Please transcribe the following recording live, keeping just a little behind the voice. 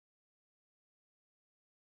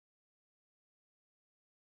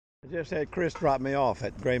Just had Chris drop me off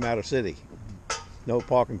at Gray Matter City. No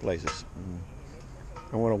parking places.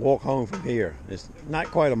 I want to walk home from here. It's not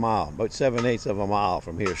quite a mile, about 7/8 of a mile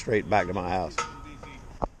from here straight back to my house.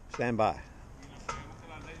 Stand by.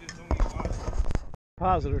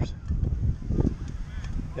 Depositors.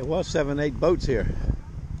 There was 7-8 boats here.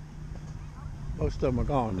 Most of them are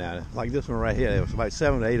gone now. Like this one right here. There was about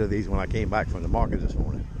 7 or 8 of these when I came back from the market this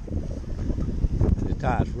morning. The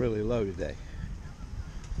tide's really low today.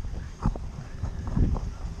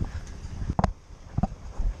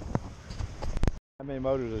 How many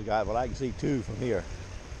motors it's got? Well, I can see 2 from here.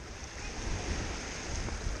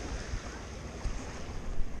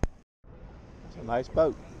 It's a nice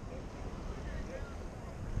boat.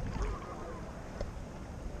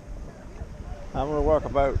 I'm going to work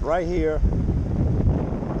about right here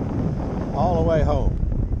all the way home.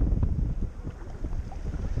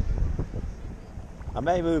 I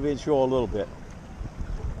may move inshore a little bit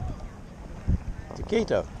to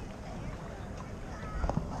Quito.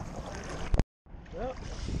 Well,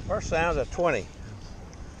 first sound's at 20.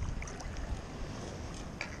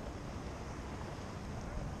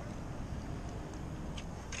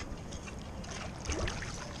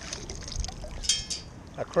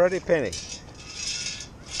 A pretty penny.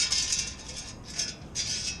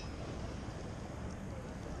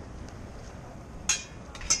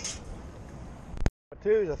 A 2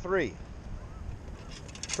 is a 3.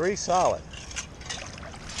 3 solid.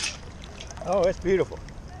 Oh, it's beautiful.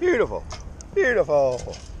 Beautiful.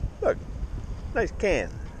 Beautiful. Look, nice can.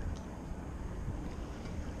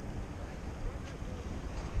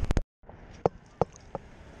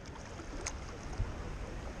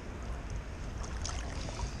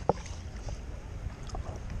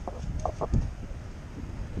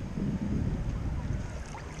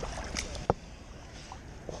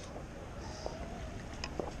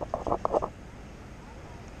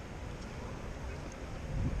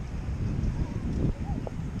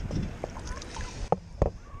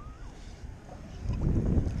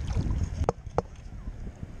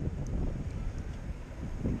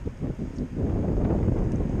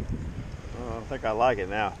 I think I like it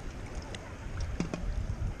now.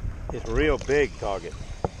 It's a real big target.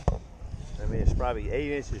 I mean, it's probably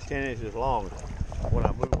 8 inches, 10 inches long when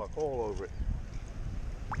I move my coil over it.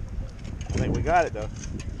 I think we got it though.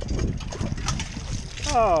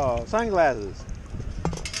 Oh, sunglasses.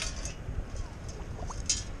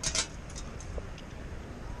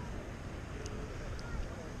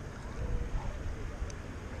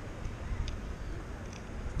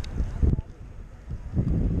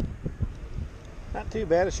 Not too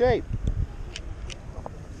bad a shape.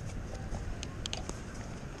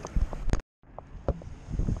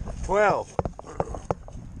 $12.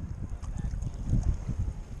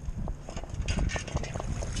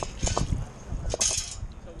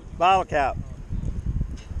 Bottle cap.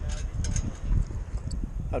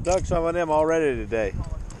 I've dug some of them already today.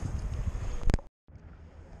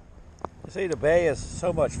 You see, the bay is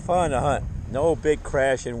so much fun to hunt. No big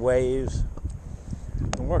crashing waves.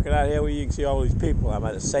 I'm working out here where you can see all these people. I'm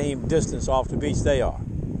at the same distance off the beach they are.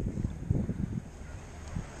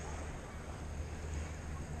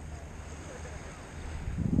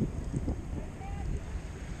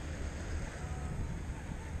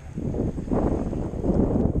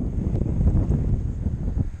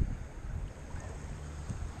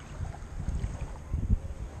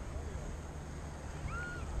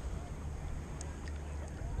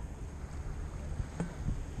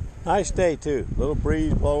 Nice day too. Little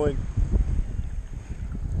breeze blowing.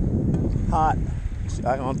 Hot.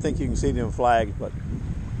 I don't think you can see them flags, but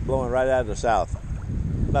blowing right out of the south.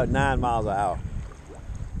 About 9 miles an hour.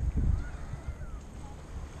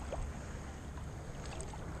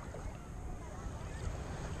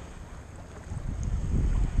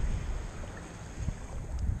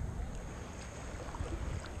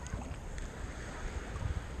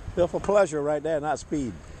 Feel for pleasure right there, not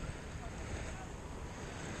speed.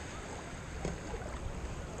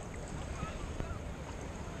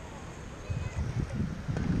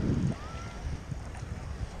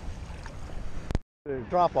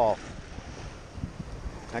 Drop off.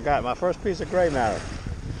 I got my first piece of gray matter.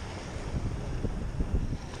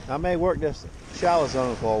 I may work this shallow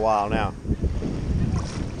zone for a while now.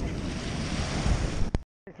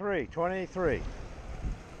 23.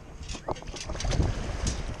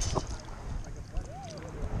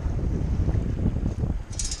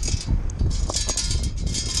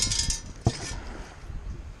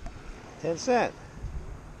 $0.10.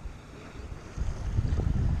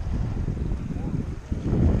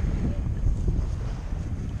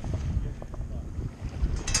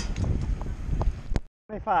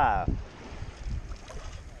 $25.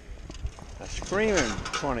 A screaming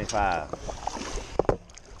 25.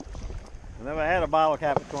 I never had a bottle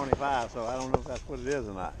cap at 25, so I don't know if that's what it is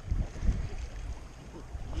or not.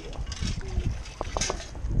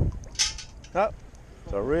 Oh,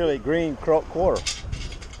 it's a really green quarter.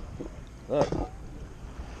 Look.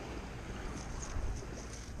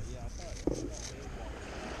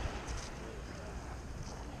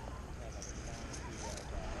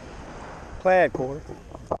 Plaid quarter.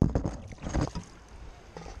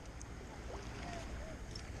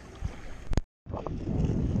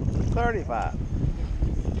 $35.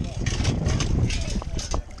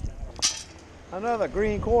 Another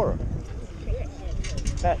green quarter.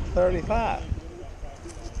 That's $35.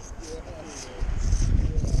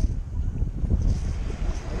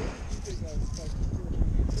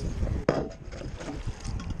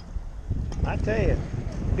 I tell you,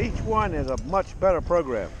 each one is a much better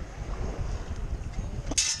program.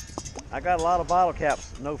 I got a lot of bottle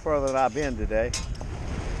caps no further than I've been today,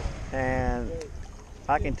 and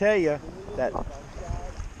I can tell you that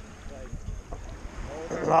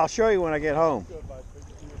I'll show you when I get home.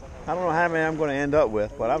 I don't know how many I'm going to end up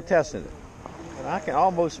with, but I'm testing it. And I can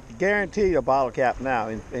almost guarantee a bottle cap now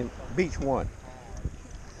in each one.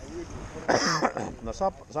 Now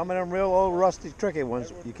some of them real old rusty tricky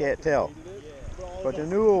ones you can't tell. But the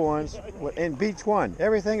newer ones, in Beach One,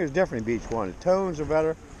 everything is different in Beach One. The tones are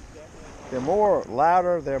better. They're more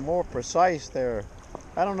louder. They're more precise. I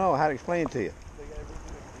don't know how to explain it to you.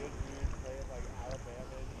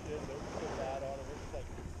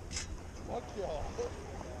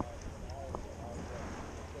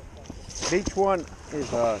 Beach One is,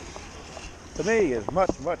 to me, is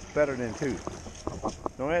much better than two.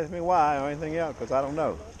 Don't ask me why or anything else, because I don't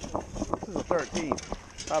know. This is a 13,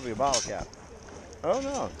 probably a bottle cap. Oh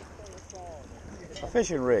no, a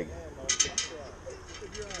fishing rig.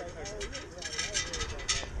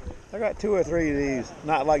 I got 2 or 3 of these,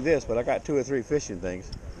 not like this, but I got 2 or 3 fishing things.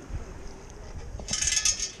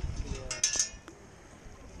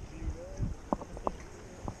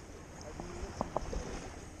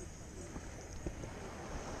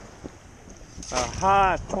 A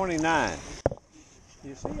high 29.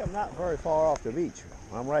 You see, I'm not very far off the beach.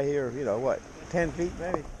 I'm right here, you know, what, 10 feet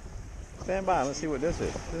maybe? Stand by, let's see what this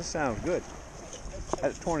is. This sounds good.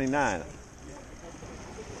 That's 29.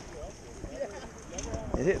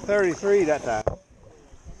 It hit 33 that time.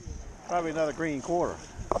 Probably another green quarter.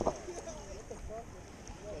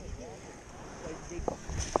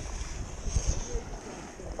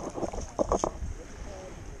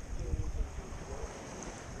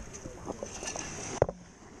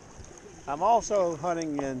 I'm also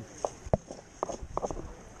hunting in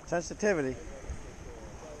sensitivity.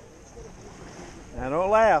 Now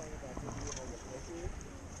don't laugh.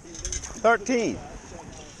 13.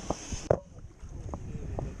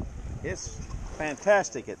 It's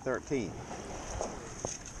fantastic at 13.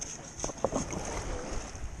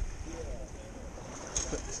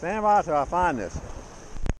 Stand by till I find this.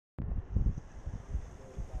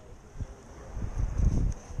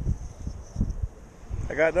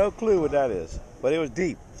 I got no clue what that is, but it was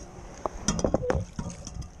deep.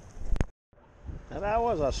 Now that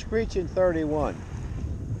was a screeching 31.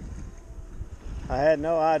 I had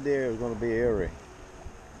no idea it was going to be eerie.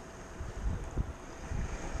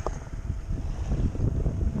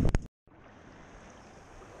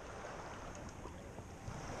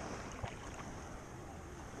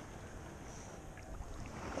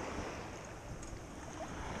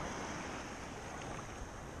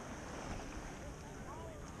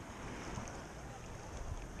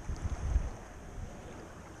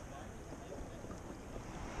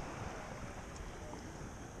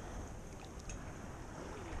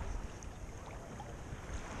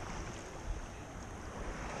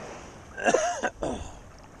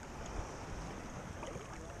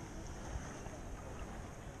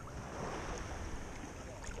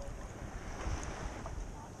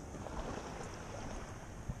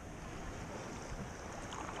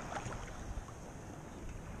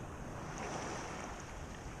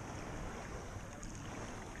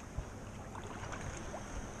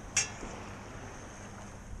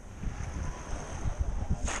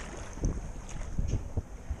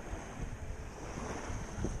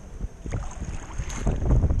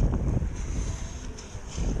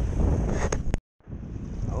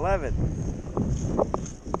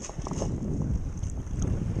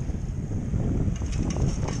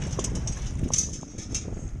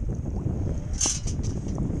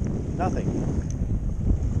 Nothing.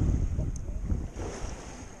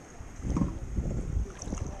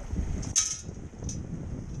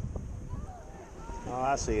 Oh,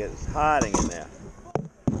 I see it. It's hiding in there.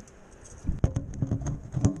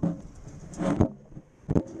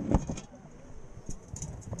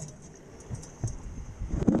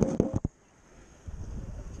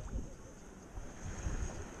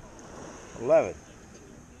 11.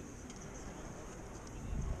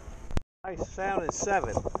 Nice sounding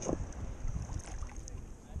 7.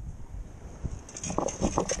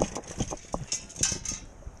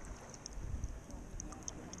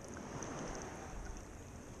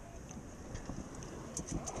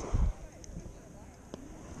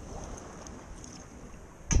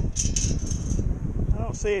 I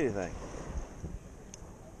don't see anything.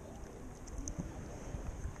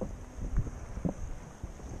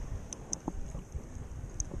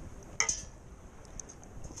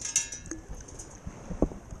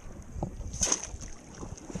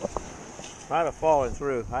 Might have fallen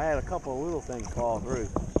through. I had a couple of little things fall through.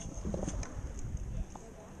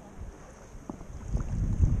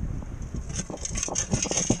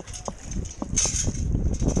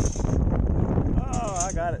 Oh,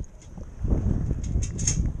 I got it.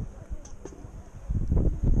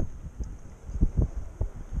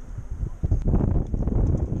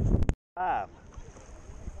 Five.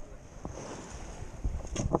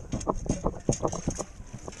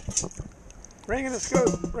 Ring in the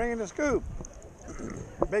scoop, ring in the scoop.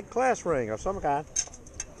 Big class ring of some kind.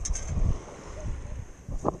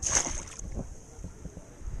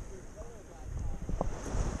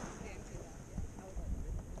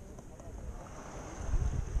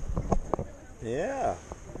 Yeah,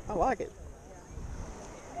 I like it.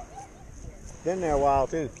 Been there a while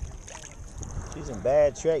too. She's in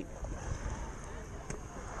bad shape.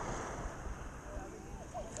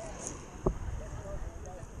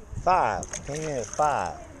 Five. Came in at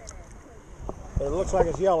 5. But it looks like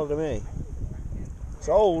it's yellow to me. It's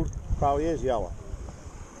old, probably is yellow.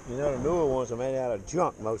 You know, the newer ones are made out of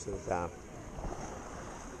junk most of the time.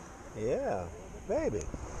 Yeah, baby.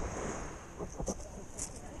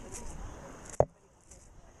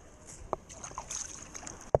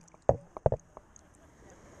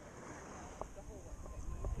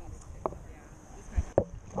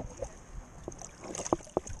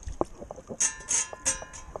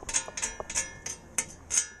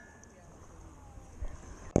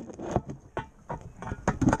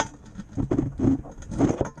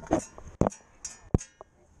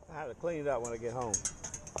 I have to clean it up when I get home.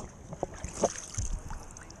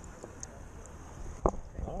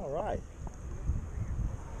 All right.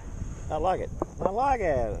 I like it. I like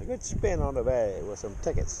it. A good spin on the bag with some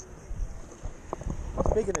tickets.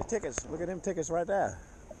 Speaking of tickets, look at them tickets right there.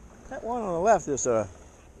 That one on the left is a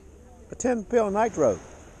 10 pill nitro.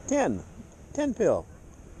 10 pill.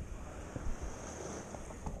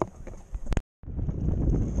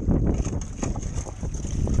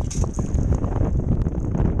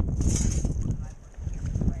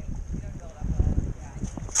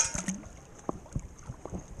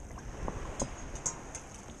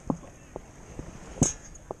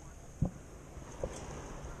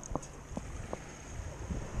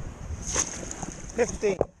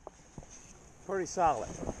 $15. Pretty solid.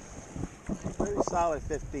 Pretty solid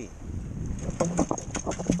 15.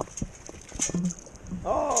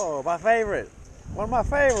 Oh, my favorite. One of my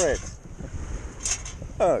favorites.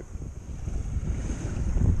 Look.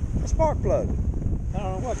 A spark plug. I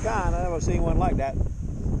don't know what kind. I've never seen one like that.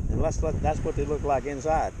 Unless that's what they look like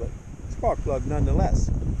inside. But spark plug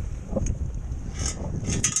nonetheless.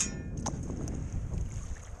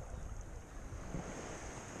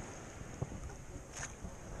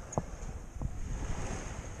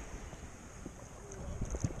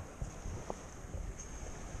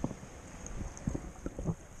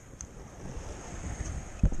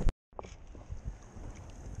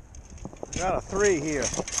 Got a 3 here.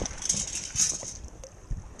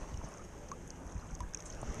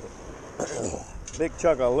 Big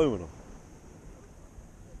chunk of aluminum.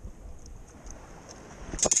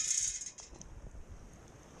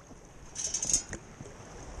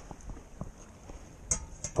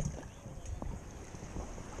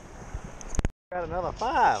 Got another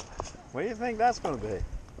 5. What do you think that's going to be?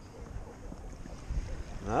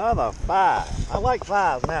 Another 5. I like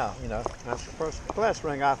 5s now, you know. That's the first class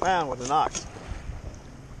ring I found with an ox.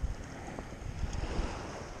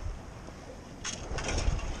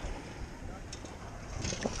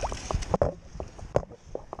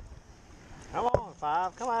 Come on,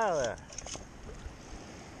 5. Come out of there.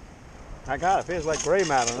 I got it. Feels like gray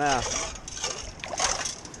matter now.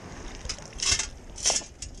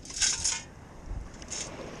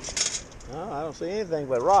 Oh, I don't see anything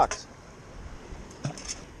but rocks.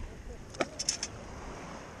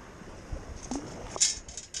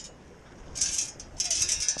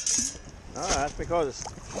 Oh, that's because it's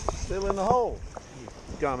still in the hole, you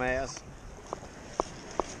dumbass.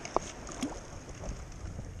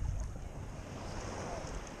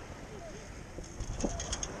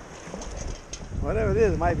 Whatever it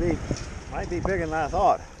is, it might be Might be bigger than I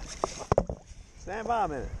thought. Stand by a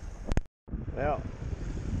minute. Well,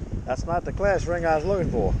 that's not the class ring I was looking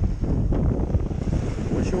for.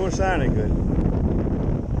 It sure sounded good.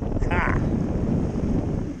 Ha!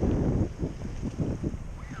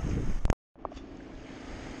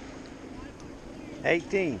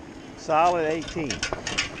 $18. Solid 18.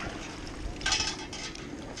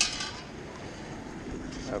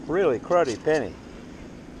 A really cruddy penny.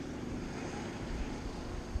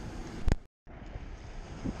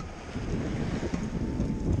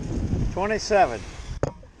 $27.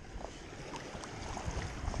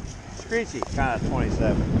 Screechy kind of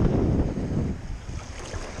 27.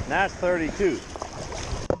 Now it's 32.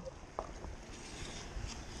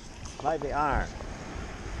 Might be iron.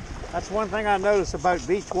 That's one thing I noticed about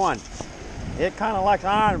Beach 1. It kind of likes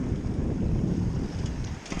iron.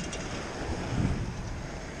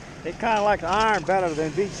 It kind of likes iron better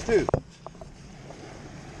than Beach 2.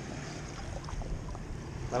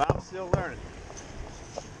 But I'm still learning.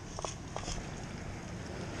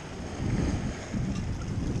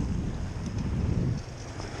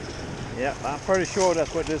 Yep, I'm pretty sure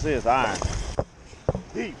that's what this is, iron.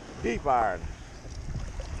 Deep iron.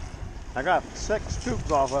 I got 6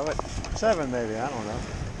 scoops off of it. 7 maybe, I don't know.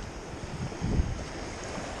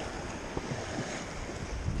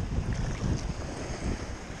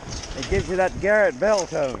 It gives you that Garrett bell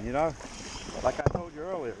tone, you know? Like I told you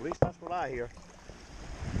earlier, at least that's what I hear.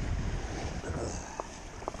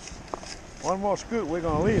 One more scoop, we're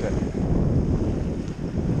gonna leave it.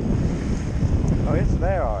 Oh, it's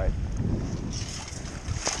there, all right.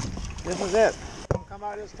 This is it. Come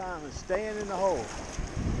out this time and staying in the hole.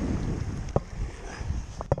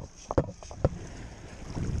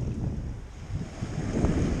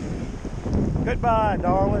 Goodbye,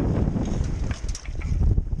 darling.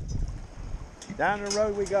 Down the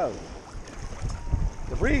road we go.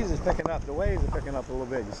 The breeze is picking up. The waves are picking up a little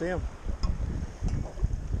bit. You see them?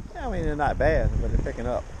 I mean, they're not bad, but they're picking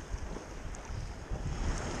up.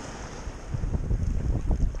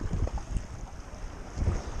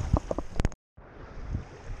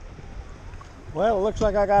 Well, it looks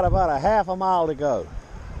like I got about a half a mile to go.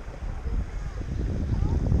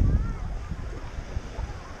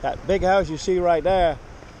 That big house you see right there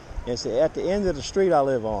is at the end of the street I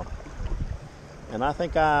live on. And I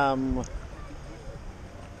think I'm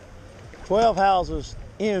 12 houses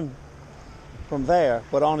in from there,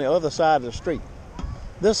 but on the other side of the street.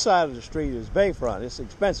 This side of the street is bayfront. It's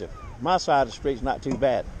expensive. My side of the street's not too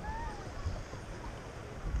bad.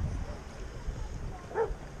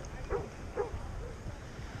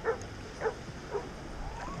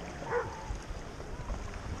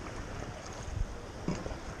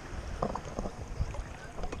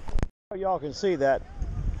 Y'all can see that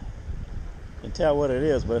and tell what it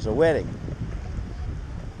is, but it's a wedding.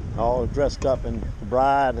 All dressed up in the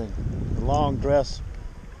bride and the long dress.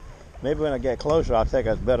 Maybe when I get closer, I'll take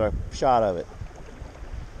a better shot of it.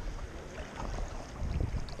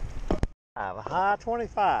 I have a high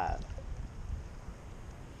 25.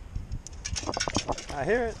 I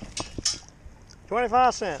hear it.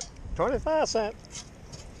 25 cents. 25 cents.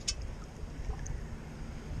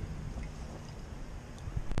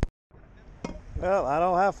 Well, I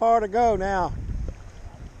don't have far to go now.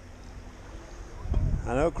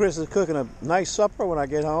 I know Chris is cooking a nice supper when I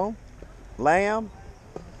get home. Lamb.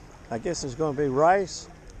 I guess there's going to be rice.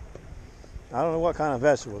 I don't know what kind of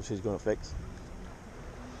vegetables she's going to fix.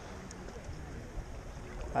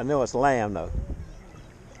 I know it's lamb though.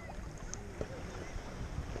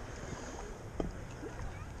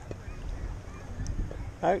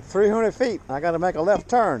 All right, 300 feet. I got to make a left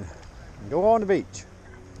turn and go on the beach.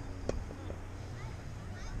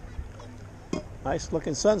 Nice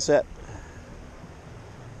looking sunset.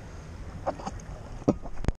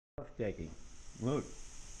 Taking. Look,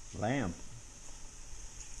 lamb.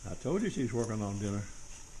 I told you she's working on dinner.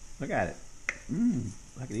 Look at it.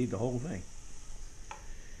 I could eat the whole thing.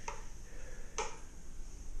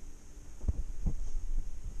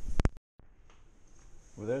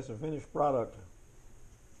 Well, there's the finished product.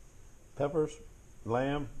 Peppers,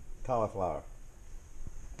 lamb, cauliflower.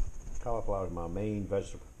 Cauliflower is my main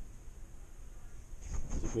vegetable.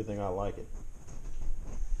 It's a good thing I like it.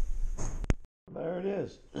 There it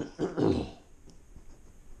is. The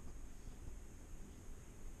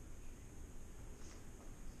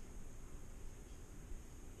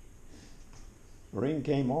ring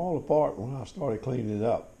came all apart when I started cleaning it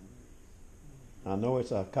up. I know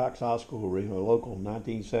it's a Cox High School ring, a local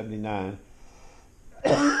 1979.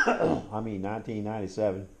 I mean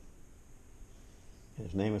 1997.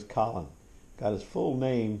 His name is Colin. Got his full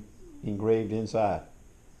name engraved inside.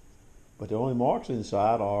 But the only marks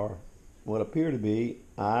inside are what appear to be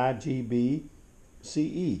IGBCE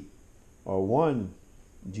or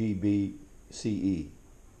 1GBCE.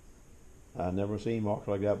 I've never seen marks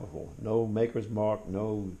like that before. No maker's mark,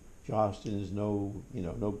 no Johnston's, no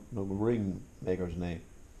ring maker's name.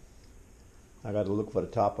 I got to look for the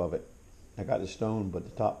top of it. I got the stone, but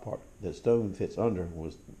the top part, the stone fits under,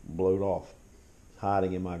 was blowed off,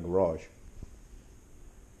 hiding in my garage.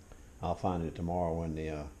 I'll find it tomorrow when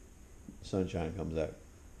the sunshine comes out.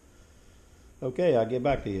 Okay, I'll get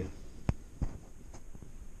back to you.